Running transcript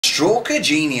Stroker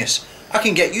genius. I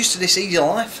can get used to this easy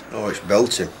life. Oh, it's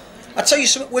belting. I tell you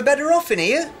something, we're better off in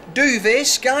here. Duvet,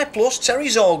 Sky Plus,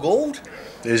 Terry's all gold.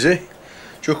 Is he?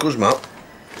 Chuckles, Matt.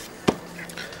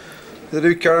 They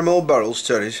do caramel barrels,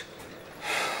 Terry's.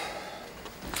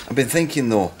 I've been thinking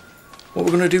though, what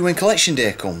we're going to do when collection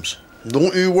day comes.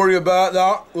 Don't you worry about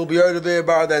that. We'll be out of here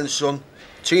by then, son.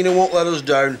 Tina won't let us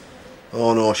down.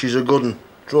 Oh no, she's a good one.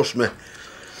 Trust me.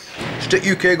 Stick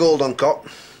UK Gold on cop.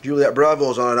 Juliet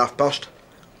Bravo's on at 1:30.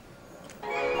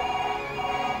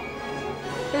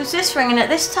 Who's this ringing at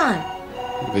this time?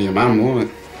 It'll be your man, won't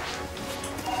it?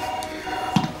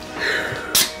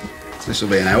 This'll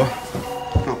be an hour.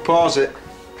 I'll pause it.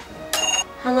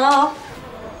 Hello?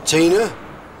 Tina,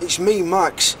 it's me,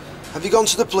 Max. Have you gone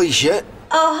to the police yet?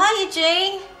 Oh, hiya,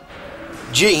 Jean.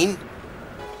 Jean?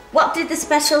 What did the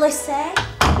specialist say?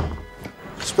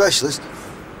 Specialist?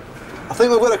 I think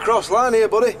we've got a cross line here,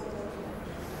 buddy.